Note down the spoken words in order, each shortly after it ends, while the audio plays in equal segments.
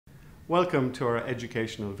Welcome to our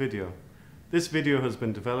educational video. This video has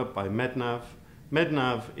been developed by MedNav.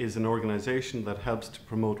 MedNav is an organization that helps to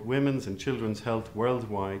promote women's and children's health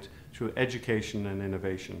worldwide through education and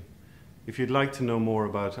innovation. If you'd like to know more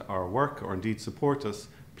about our work or indeed support us,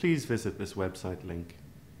 please visit this website link.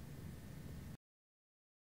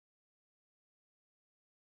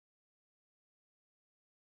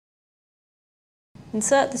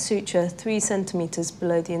 Insert the suture 3 centimeters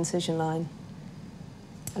below the incision line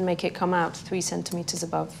and make it come out 3 centimeters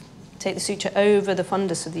above. Take the suture over the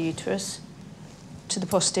fundus of the uterus to the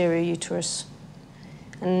posterior uterus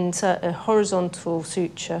and insert a horizontal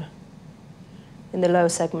suture in the lower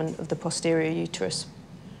segment of the posterior uterus.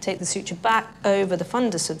 Take the suture back over the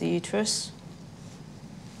fundus of the uterus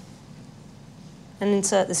and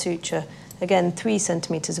insert the suture again 3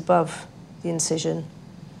 centimeters above the incision,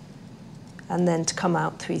 and then to come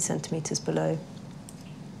out 3 centimeters below.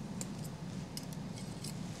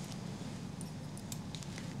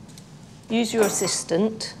 Use your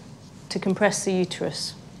assistant to compress the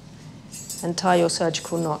uterus and tie your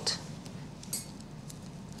surgical knot.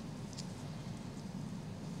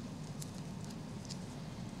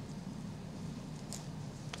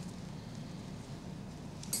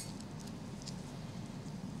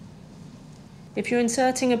 If you're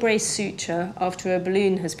inserting a brace suture after a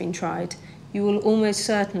balloon has been tried, you will almost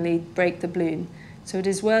certainly break the balloon, so it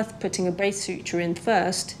is worth putting a brace suture in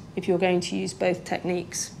first if you're going to use both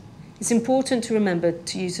techniques. It's important to remember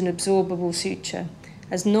to use an absorbable suture,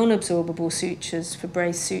 as non-absorbable sutures for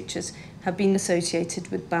brace sutures have been associated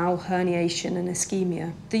with bowel herniation and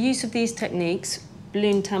ischemia. The use of these techniques,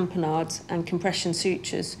 balloon tamponades and compression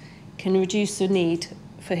sutures, can reduce the need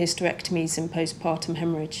for hysterectomies in postpartum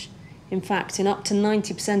hemorrhage. In fact, in up to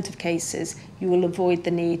 90% of cases, you will avoid the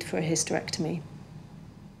need for a hysterectomy.